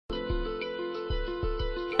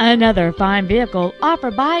Another fine vehicle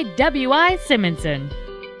offered by W.I.Simonson.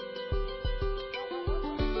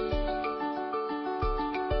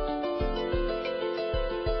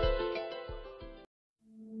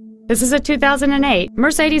 This is a 2008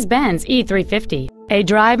 Mercedes-Benz E350, a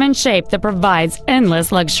drive and shape that provides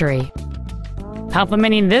endless luxury.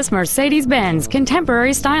 Complementing this Mercedes-Benz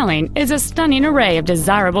contemporary styling is a stunning array of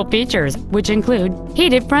desirable features, which include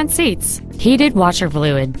heated front seats, heated washer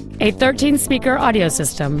fluid, a 13-speaker audio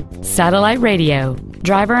system, satellite radio,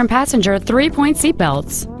 driver and passenger 3-point seat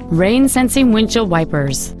belts, rain-sensing windshield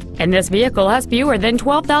wipers, and this vehicle has fewer than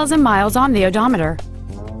 12,000 miles on the odometer.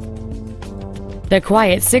 The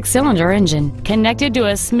quiet 6-cylinder engine, connected to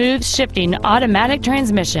a smooth shifting automatic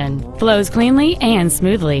transmission, flows cleanly and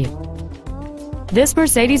smoothly. This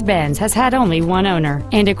Mercedes-Benz has had only one owner,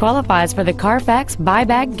 and it qualifies for the Carfax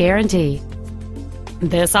buyback guarantee.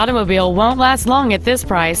 This automobile won't last long at this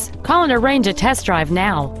price. Call and arrange a test drive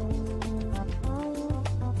now.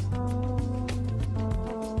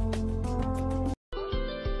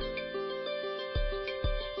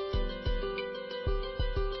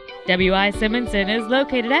 W.I.Simonson is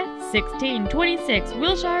located at 1626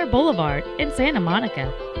 Wilshire Blvd in Santa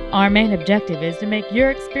Monica. Our main objective is to make your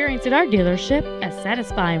experience at our dealership a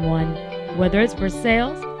satisfying one, whether it's for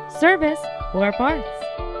sales, service, or parts.